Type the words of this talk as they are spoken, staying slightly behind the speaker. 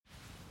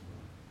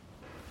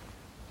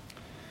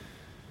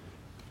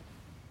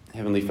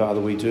Heavenly Father,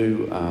 we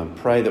do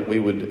pray that we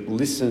would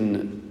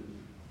listen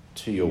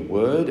to your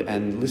word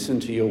and listen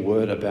to your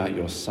word about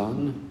your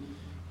Son,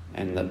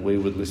 and that we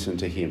would listen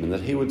to him and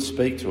that he would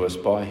speak to us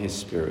by his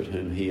Spirit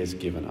whom he has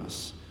given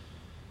us.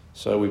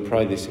 So we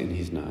pray this in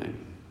his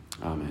name.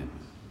 Amen.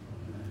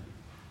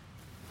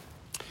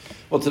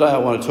 Well, today I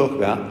want to talk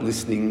about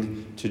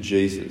listening to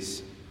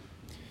Jesus.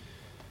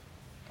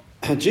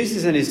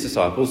 Jesus and his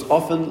disciples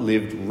often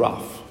lived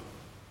rough.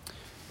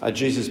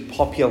 Jesus'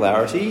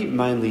 popularity,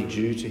 mainly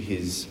due to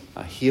his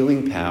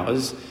healing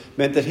powers,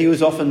 meant that he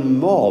was often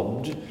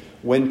mobbed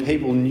when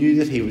people knew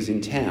that he was in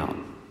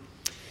town.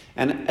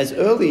 And as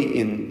early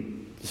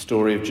in the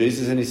story of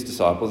Jesus and his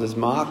disciples as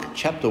Mark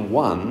chapter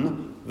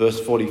 1, verse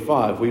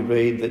 45, we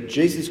read that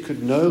Jesus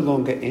could no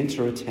longer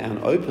enter a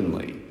town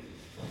openly,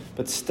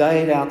 but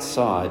stayed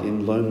outside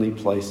in lonely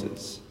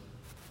places.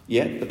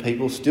 Yet the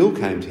people still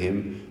came to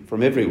him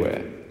from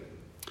everywhere.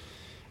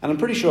 And I'm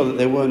pretty sure that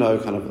there were no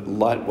kind of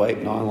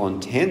lightweight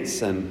nylon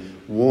tents and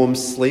warm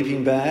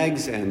sleeping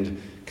bags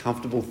and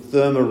comfortable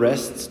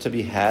thermarests to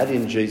be had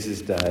in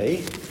Jesus'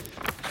 day.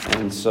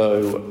 And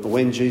so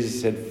when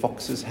Jesus said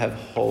foxes have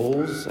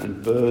holes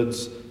and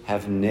birds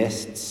have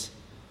nests,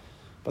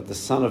 but the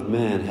Son of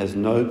Man has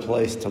no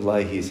place to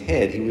lay his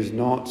head, he was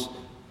not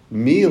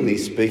merely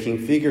speaking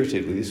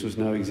figuratively. This was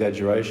no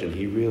exaggeration.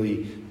 He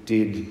really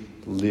did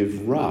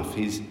live rough.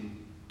 His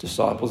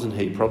disciples and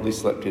he probably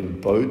slept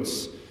in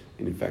boats.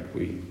 And in fact,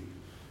 we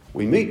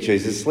meet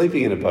Jesus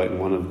sleeping in a boat in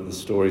one of the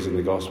stories in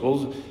the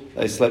Gospels.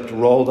 They slept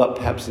rolled up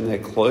perhaps in their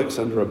cloaks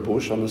under a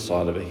bush on the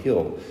side of a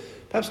hill.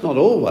 Perhaps not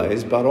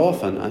always, but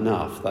often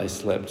enough they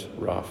slept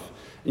rough.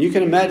 And you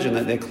can imagine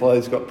that their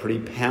clothes got pretty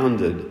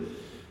pounded,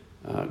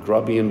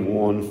 grubby and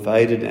worn,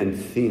 faded and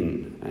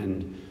thin.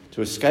 And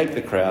to escape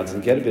the crowds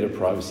and get a bit of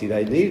privacy,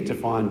 they needed to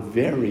find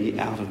very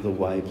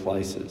out-of-the-way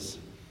places.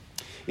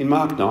 In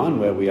Mark 9,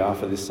 where we are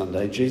for this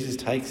Sunday, Jesus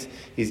takes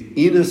his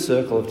inner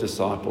circle of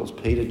disciples,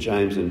 Peter,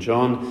 James and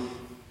John,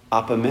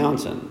 up a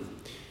mountain.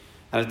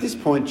 And at this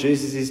point,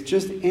 Jesus is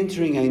just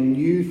entering a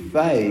new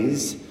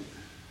phase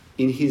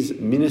in his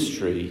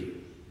ministry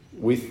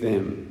with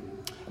them.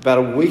 About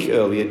a week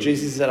earlier,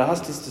 Jesus had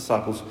asked his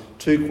disciples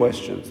two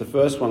questions. The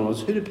first one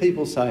was, who do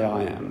people say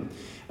I am?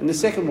 And the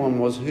second one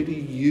was, who do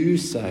you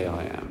say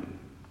I am?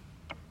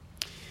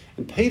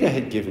 And Peter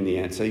had given the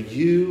answer,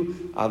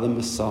 you are the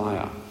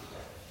Messiah.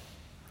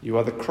 You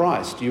are the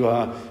Christ. You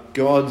are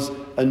God's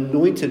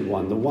anointed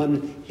one, the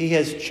one he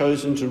has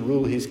chosen to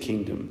rule his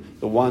kingdom,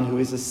 the one who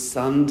is a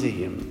son to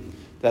him.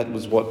 That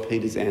was what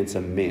Peter's answer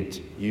meant.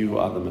 You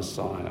are the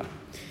Messiah.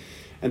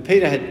 And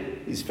Peter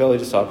his fellow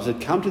disciples had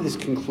come to this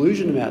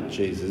conclusion about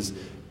Jesus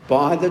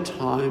by the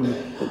time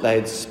that they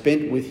had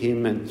spent with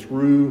him and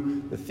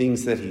through the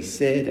things that he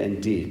said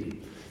and did.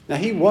 Now,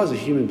 he was a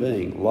human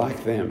being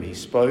like them. He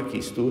spoke,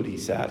 he stood, he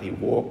sat, he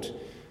walked,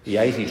 he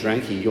ate, he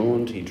drank, he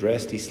yawned, he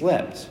dressed, he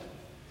slept.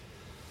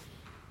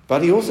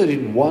 But he also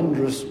did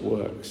wondrous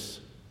works.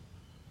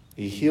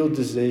 He healed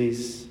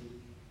disease,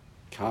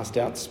 cast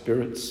out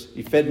spirits,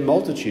 he fed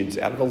multitudes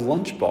out of a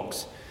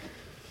lunchbox.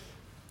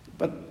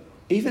 But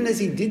even as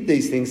he did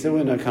these things, there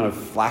were no kind of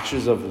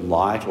flashes of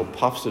light or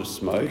puffs of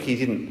smoke. He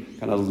didn't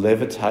kind of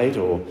levitate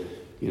or,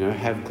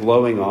 have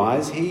glowing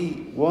eyes.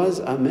 He was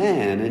a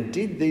man and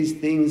did these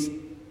things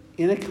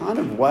in a kind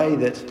of way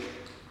that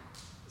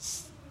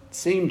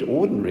seemed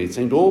ordinary. It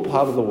seemed all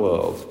part of the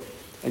world.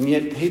 And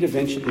yet Peter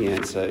ventured the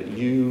answer,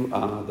 you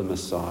are the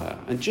Messiah.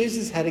 And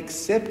Jesus had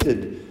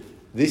accepted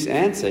this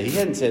answer. He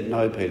hadn't said,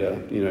 no,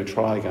 Peter,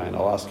 try again.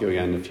 I'll ask you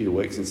again in a few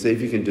weeks and see if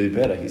you can do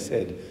better. He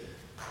said,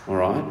 all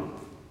right,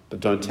 but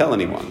don't tell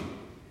anyone.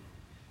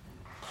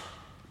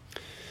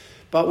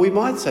 But we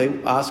might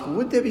ask,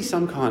 would there be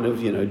some kind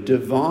of,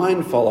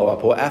 divine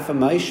follow-up or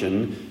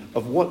affirmation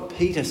of what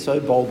Peter so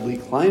boldly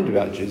claimed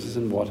about Jesus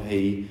and what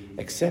he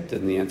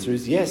accepted? And the answer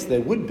is yes,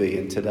 there would be.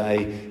 And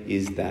today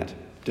is that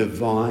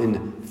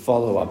divine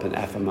follow-up and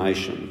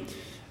affirmation.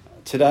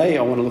 Today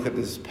I want to look at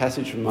this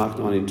passage from Mark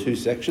 9 in two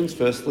sections.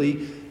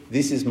 Firstly,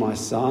 this is my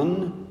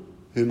Son,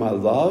 whom I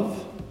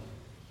love.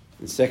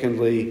 And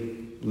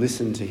secondly,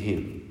 listen to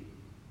him.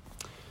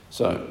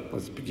 So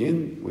let's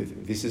begin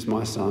with this is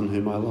my Son,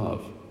 whom I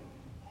love.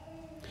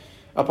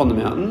 Up on the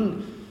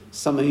mountain,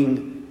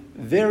 something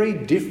very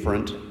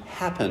different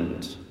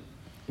happened.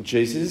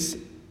 Jesus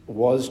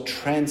was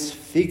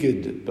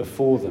transfigured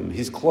before them.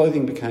 His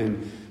clothing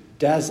became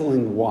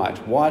dazzling white,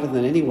 whiter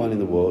than anyone in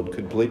the world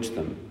could bleach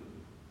them.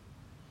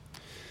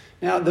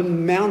 Now, the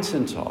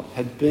mountaintop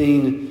had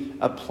been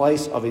a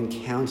place of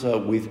encounter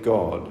with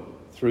God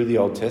through the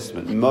Old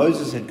Testament.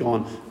 Moses had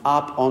gone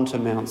up onto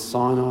Mount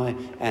Sinai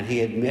and he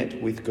had met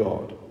with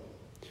God.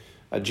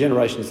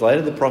 Generations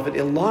later, the prophet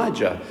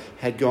Elijah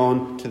had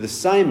gone to the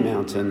same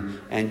mountain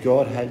and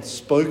God had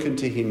spoken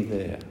to him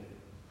there.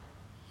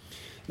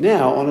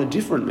 Now, on a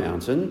different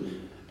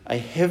mountain, a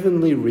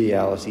heavenly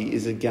reality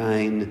is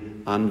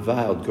again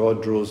unveiled.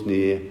 God draws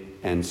near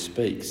and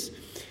speaks.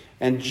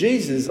 And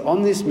Jesus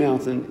on this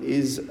mountain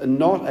is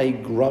not a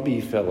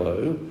grubby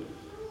fellow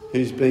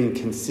who's been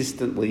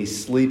consistently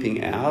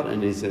sleeping out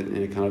and is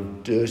in a kind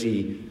of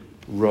dirty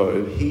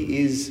robe, he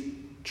is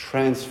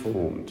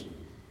transformed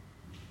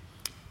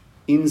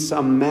in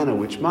some manner,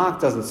 which Mark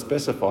doesn't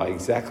specify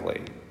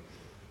exactly.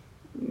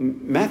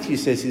 Matthew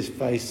says his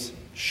face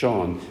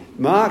shone.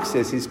 Mark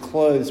says his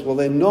clothes, well,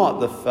 they're not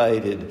the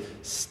faded,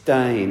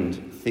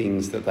 stained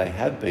things that they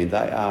have been.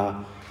 They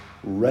are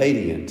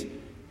radiant,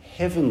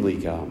 heavenly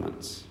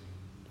garments,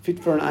 fit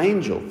for an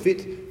angel,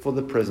 fit for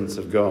the presence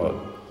of God.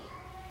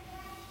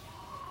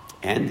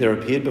 And there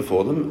appeared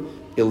before them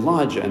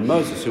Elijah and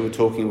Moses, who were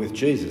talking with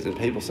Jesus. And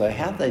people say,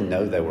 how did they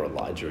know they were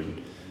Elijah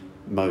and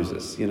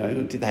Moses?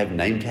 Did they have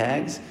name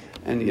tags?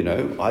 And,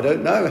 I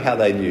don't know how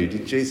they knew.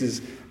 Did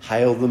Jesus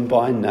hail them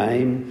by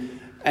name?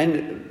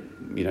 And,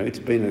 it's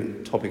been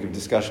a topic of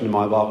discussion in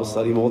my Bible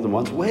study more than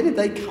once. Where did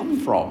they come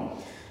from?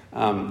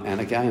 And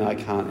again, I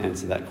can't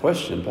answer that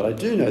question. But I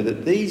do know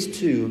that these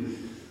two,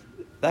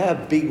 they are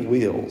big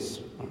wheels.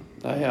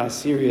 They are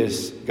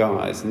serious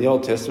guys. In the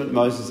Old Testament,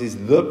 Moses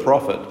is the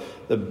prophet,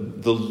 the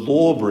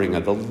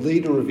lawbringer, the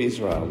leader of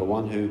Israel, the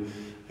one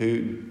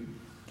who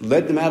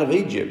led them out of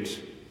Egypt,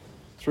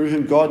 through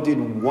whom God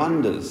did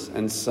wonders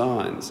and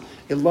signs.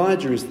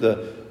 Elijah is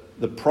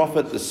the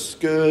prophet, the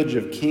scourge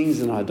of kings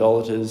and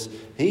idolaters.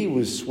 He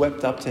was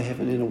swept up to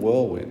heaven in a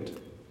whirlwind.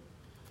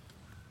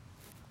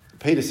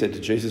 Peter said to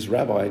Jesus,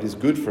 Rabbi, it is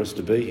good for us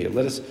to be here.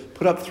 Let us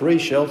put up 3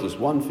 shelters,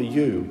 one for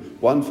you,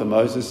 one for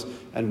Moses,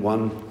 and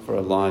one for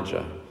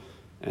Elijah.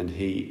 And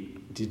he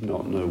did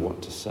not know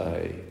what to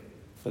say,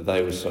 for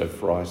they were so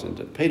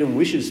frightened. Peter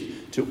wishes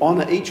to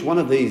honour each one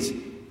of these,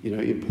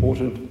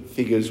 important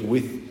figures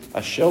with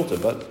a shelter,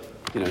 but,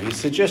 his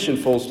suggestion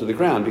falls to the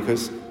ground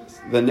because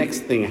the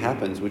next thing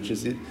happens, which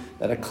is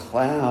that a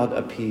cloud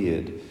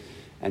appeared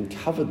and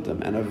covered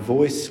them, and a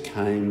voice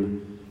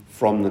came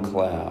from the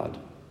cloud.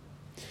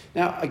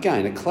 Now,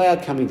 again, a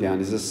cloud coming down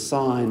is a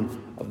sign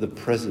of the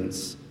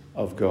presence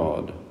of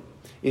God.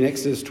 In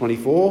Exodus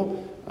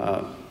 24,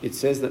 it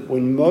says that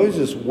when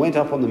Moses went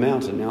up on the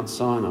mountain, Mount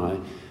Sinai,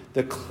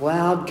 the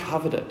cloud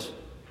covered it,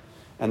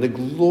 and the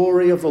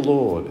glory of the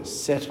Lord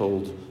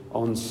settled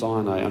on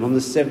Sinai. And on the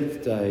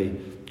 7th day,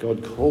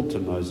 God called to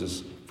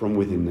Moses from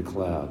within the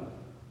cloud.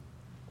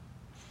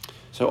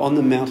 So on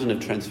the mountain of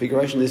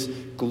Transfiguration, this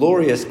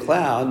glorious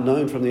cloud,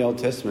 known from the Old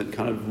Testament,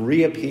 kind of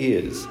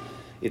reappears.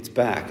 It's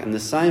back. And the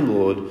same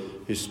Lord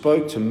who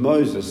spoke to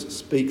Moses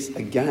speaks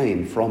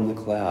again from the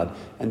cloud.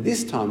 And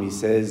this time he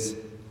says,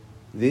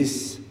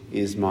 "This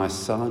is my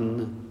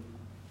son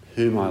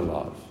whom I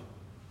love."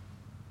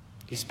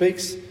 He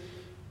speaks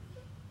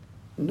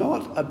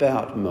not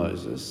about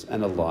Moses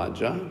and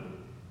Elijah,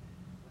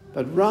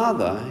 but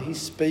rather he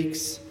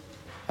speaks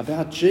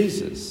about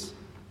Jesus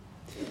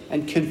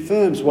and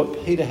confirms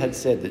what Peter had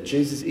said, that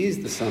Jesus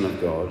is the Son of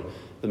God,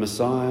 the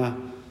Messiah,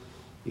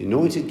 the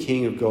anointed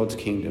King of God's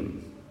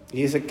kingdom.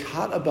 He is a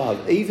cut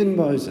above even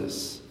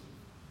Moses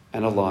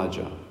and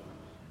Elijah.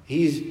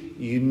 He is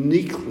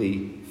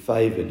uniquely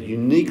favoured,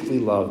 uniquely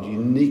loved,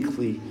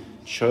 uniquely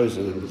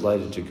chosen and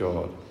related to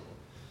God.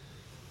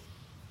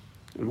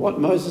 And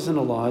what Moses and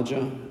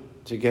Elijah,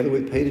 together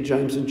with Peter,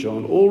 James and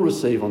John, all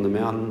receive on the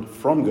mountain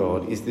from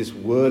God is this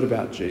word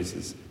about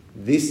Jesus.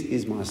 This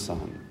is my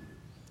son,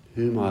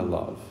 whom I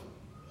love.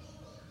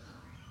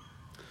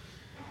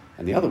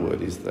 And the other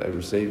word is they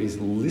receive is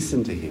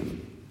listen to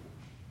him.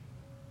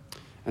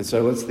 And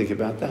so let's think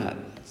about that.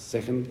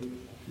 Second,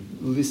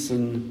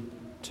 listen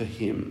to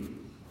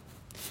him.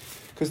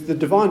 Because the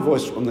divine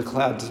voice from the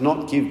cloud does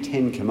not give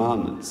 10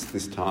 commandments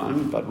this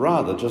time, but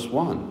rather just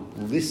one.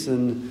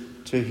 Listen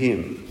to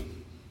him.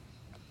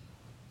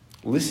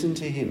 Listen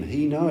to him.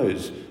 He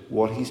knows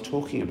what he's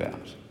talking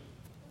about.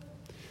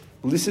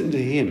 Listen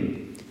to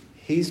him.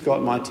 He's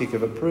got my tick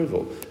of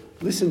approval.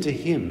 Listen to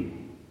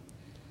him.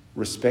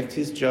 Respect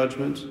his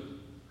judgment.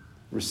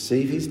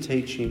 Receive his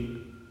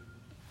teaching.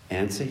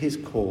 Answer his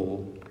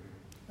call.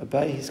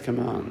 Obey his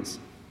commands.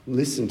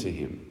 Listen to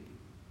him.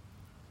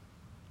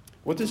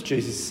 What does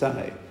Jesus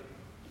say?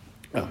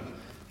 Well,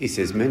 he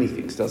says many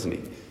things, doesn't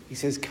he? He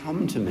says,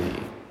 "Come to me,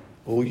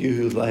 all you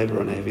who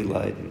labour and are heavy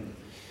laden."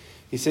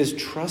 He says,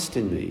 "Trust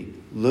in me,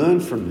 learn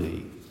from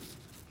me."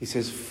 He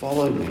says,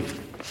 "Follow me."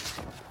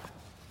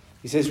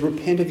 He says,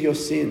 "Repent of your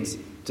sins,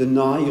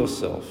 deny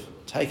yourself,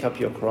 take up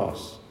your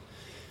cross."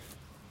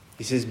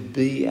 He says,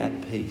 "Be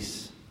at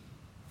peace."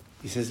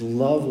 He says,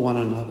 "Love one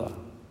another."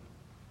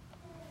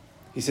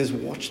 He says,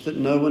 "Watch that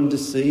no one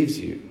deceives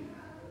you."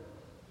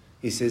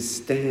 He says,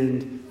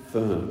 "Stand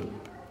firm."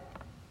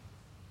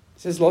 He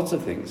says lots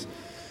of things.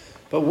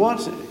 But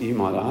what, you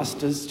might ask,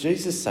 does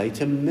Jesus say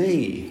to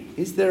me?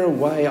 Is there a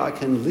way I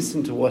can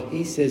listen to what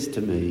he says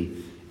to me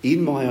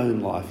in my own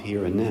life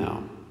here and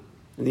now?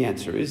 And the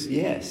answer is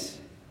yes.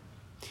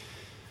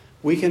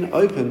 We can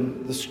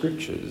open the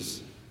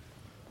scriptures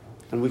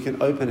and we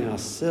can open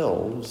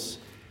ourselves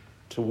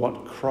to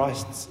what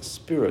Christ's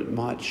Spirit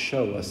might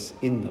show us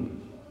in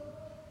them.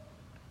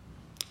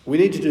 We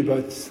need to do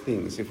both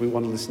things. If we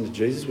want to listen to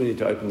Jesus, we need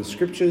to open the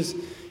scriptures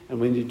and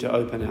we need to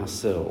open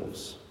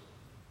ourselves.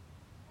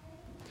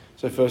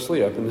 So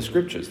firstly, open the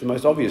Scriptures. The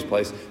most obvious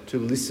place to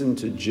listen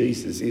to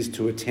Jesus is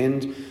to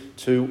attend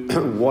to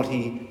what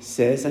he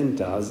says and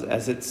does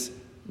as it's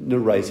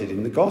narrated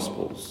in the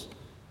Gospels,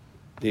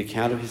 the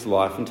account of his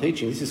life and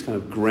teaching. This is kind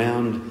of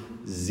ground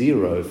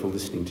zero for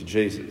listening to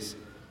Jesus.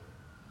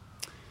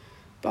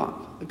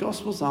 But the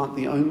Gospels aren't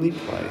the only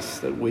place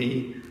that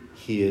we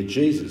hear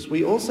Jesus.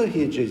 We also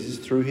hear Jesus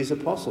through his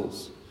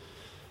apostles,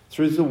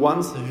 through the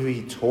ones who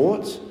he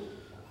taught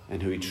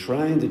and who he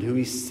trained and who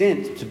he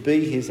sent to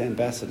be his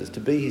ambassadors,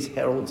 to be his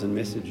heralds and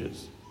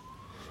messengers.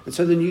 And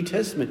so the New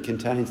Testament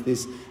contains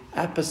this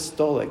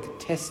apostolic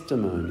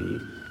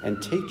testimony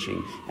and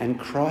teaching, and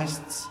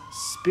Christ's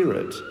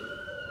Spirit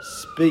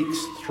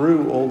speaks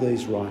through all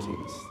these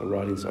writings, the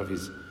writings of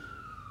his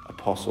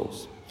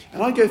apostles.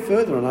 And I'd go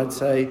further and I'd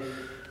say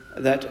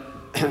that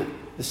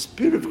the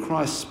Spirit of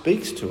Christ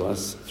speaks to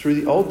us through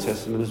the Old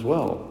Testament as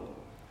well,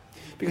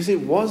 because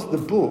it was the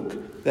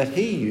book that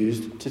he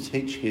used to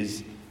teach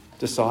his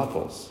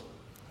disciples.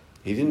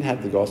 He didn't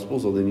have the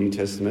Gospels or the New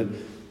Testament.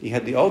 He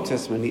had the Old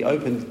Testament. He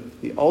opened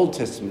the Old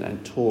Testament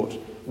and taught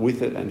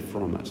with it and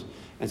from it.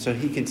 And so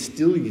he can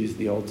still use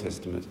the Old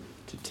Testament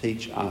to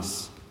teach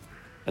us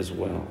as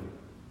well.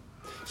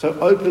 So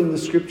open the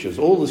Scriptures,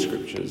 all the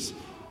Scriptures,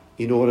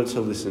 in order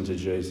to listen to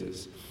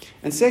Jesus.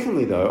 And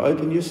secondly, though,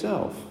 open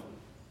yourself.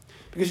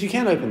 Because you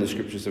can open the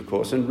Scriptures, of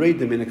course, and read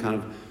them in a kind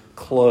of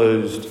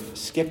closed,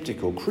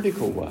 sceptical,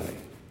 critical way.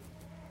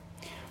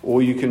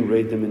 Or you can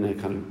read them in a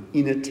kind of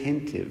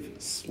inattentive,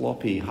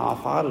 sloppy,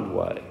 half-hearted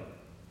way.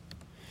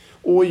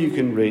 Or you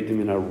can read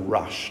them in a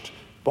rushed,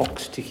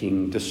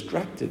 box-ticking,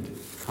 distracted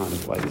kind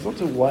of way. There's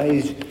lots of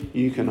ways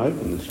you can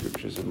open the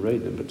Scriptures and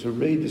read them, but to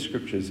read the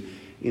Scriptures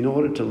in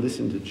order to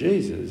listen to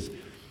Jesus,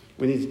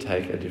 we need to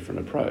take a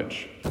different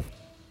approach.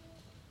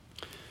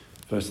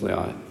 Firstly,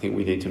 I think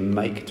we need to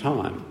make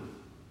time.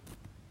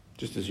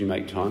 Just as you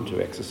make time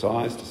to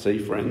exercise, to see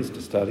friends,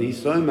 to study,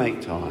 so make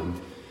time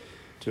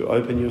to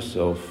open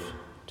yourself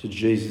to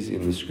Jesus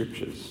in the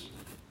Scriptures.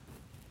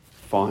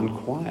 Find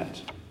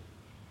quiet.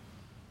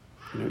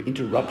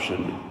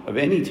 Interruption of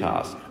any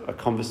task, a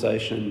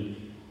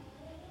conversation,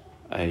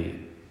 a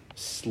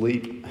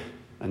sleep,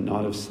 a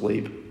night of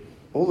sleep,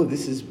 all of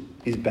this is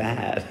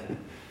bad.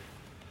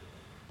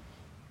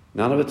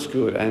 None of it's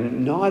good,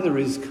 and neither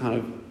is kind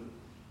of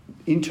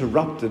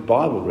interrupted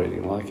Bible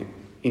reading, like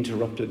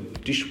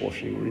interrupted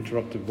dishwashing or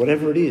interrupted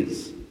whatever it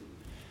is.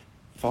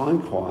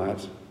 Find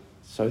quiet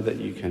so that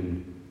you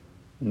can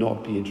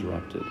not be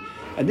interrupted.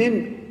 And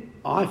then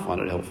I find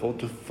it helpful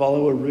to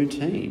follow a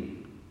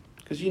routine,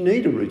 because you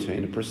need a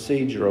routine, a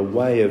procedure, a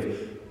way of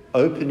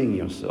opening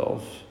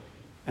yourself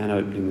and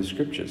opening the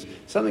Scriptures.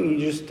 Something you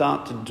just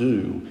start to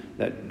do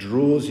that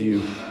draws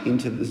you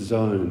into the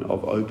zone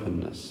of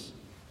openness.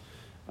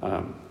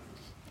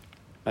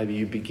 Maybe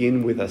you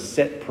begin with a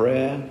set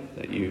prayer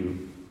that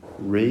you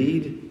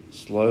read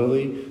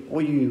slowly,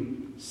 or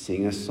you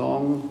sing a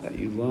song that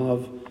you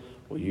love,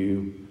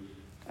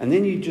 and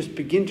then you just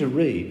begin to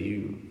read.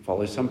 You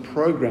follow some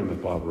program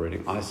of Bible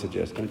reading. I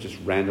suggest don't just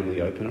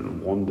randomly open it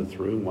and wander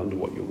through and wonder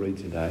what you'll read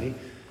today.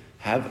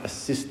 Have a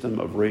system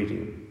of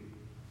reading,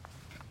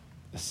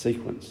 a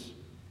sequence.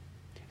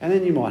 And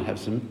then you might have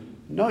some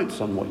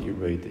notes on what you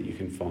read that you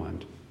can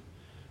find.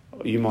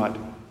 You might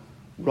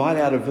write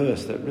out a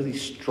verse that really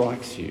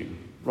strikes you.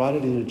 Write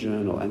it in a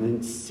journal and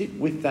then sit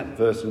with that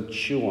verse and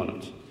chew on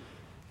it.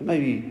 And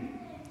maybe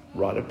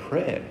write a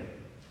prayer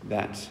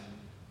that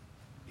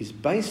is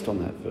based on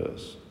that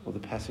verse or the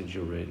passage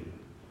you're reading.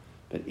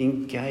 But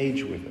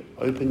engage with it.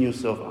 Open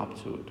yourself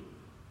up to it.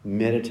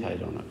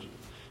 Meditate on it.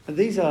 Now,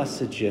 these are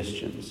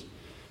suggestions,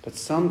 but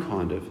some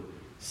kind of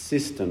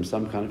system,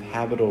 some kind of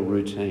habit or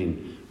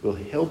routine will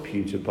help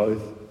you to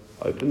both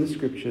open the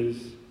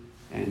Scriptures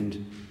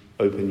and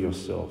open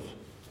yourself.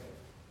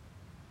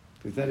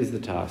 Because that is the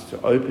task,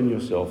 to open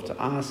yourself, to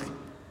ask,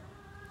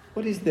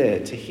 what is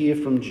there to hear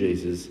from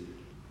Jesus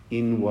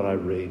in what I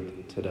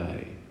read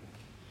today?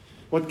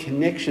 What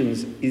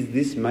connections is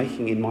this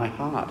making in my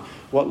heart?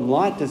 What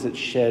light does it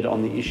shed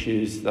on the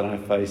issues that I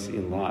face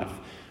in life?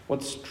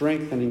 What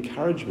strength and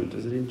encouragement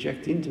does it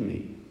inject into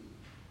me?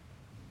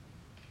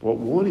 What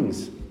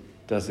warnings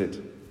does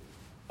it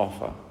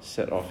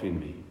set off in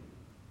me?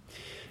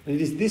 And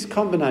it is this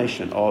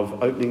combination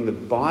of opening the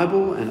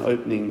Bible and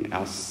opening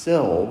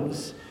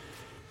ourselves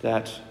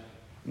that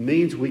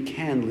means we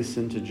can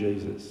listen to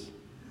Jesus.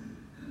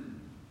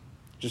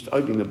 Just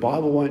opening the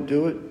Bible won't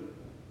do it.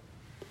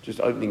 Just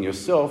opening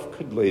yourself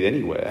could lead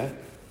anywhere.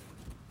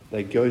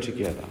 They go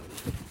together.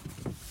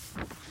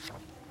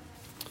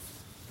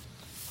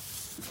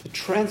 The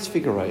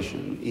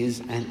Transfiguration is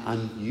an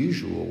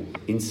unusual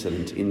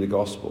incident in the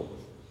Gospel.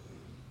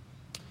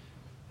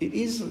 It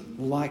is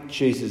like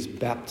Jesus'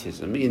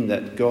 baptism in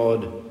that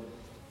God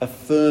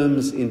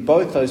affirms in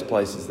both those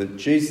places that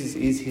Jesus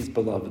is his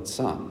beloved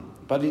Son.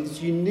 But it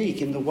is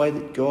unique in the way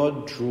that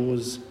God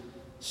draws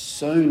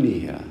so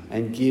near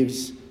and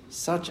gives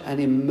such an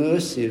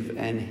immersive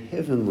and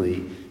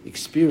heavenly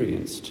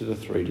experience to the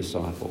three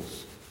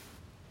disciples.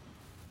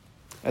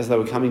 As they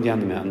were coming down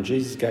the mountain,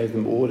 Jesus gave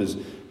them orders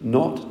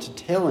not to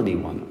tell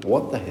anyone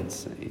what they had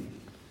seen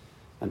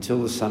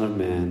until the Son of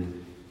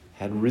Man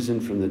had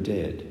risen from the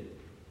dead.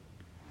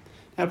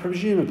 Now,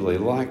 presumably,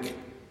 like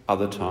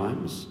other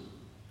times,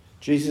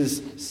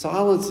 Jesus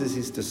silences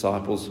his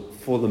disciples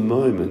for the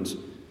moment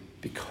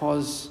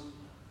because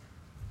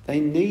they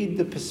need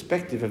the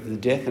perspective of the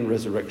death and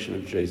resurrection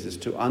of Jesus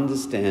to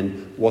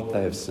understand what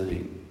they have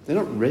seen. They're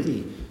not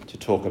ready to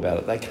talk about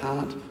it. They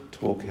can't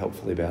talk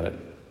helpfully about it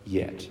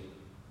yet.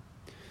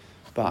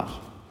 But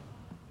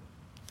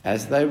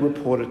as they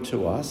report it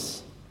to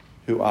us,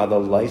 who are the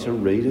later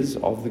readers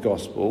of the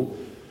gospel,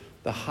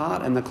 the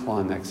heart and the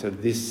climax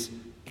of this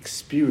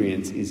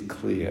experience is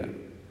clear.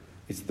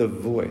 It's the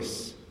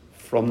voice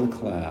from the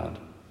cloud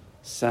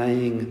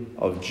saying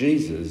of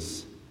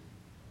Jesus,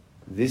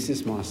 "This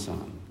is my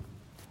Son,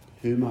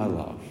 whom I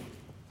love.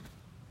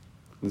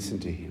 Listen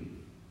to him."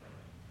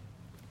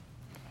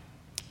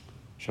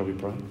 Shall we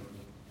pray?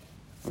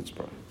 Let's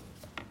pray.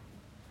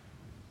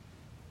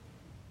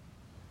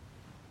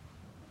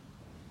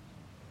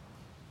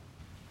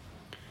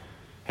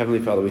 Heavenly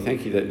Father, we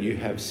thank you that you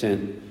have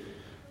sent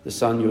the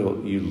Son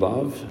you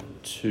love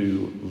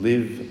to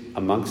live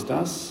amongst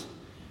us.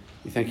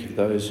 We thank you for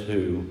those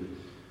who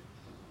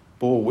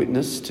bore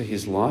witness to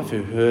his life,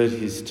 who heard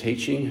his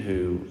teaching,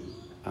 who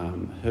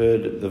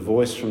heard the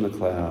voice from the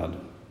cloud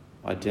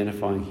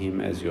identifying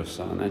him as your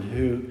Son, and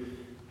who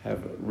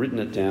have written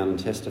it down and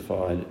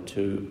testified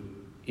to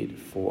it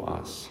for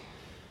us.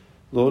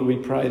 Lord, we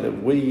pray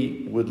that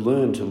we would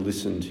learn to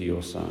listen to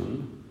your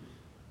Son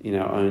in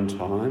our own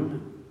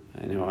time,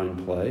 in our own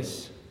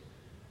place,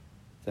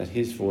 that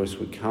his voice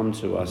would come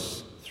to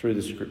us through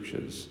the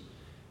Scriptures,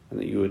 and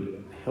that you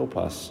would help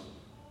us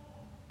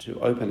to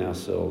open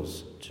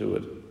ourselves to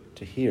it,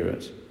 to hear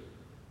it,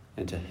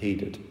 and to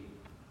heed it.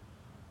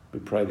 We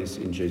pray this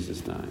in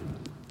Jesus' name.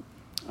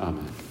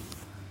 Amen.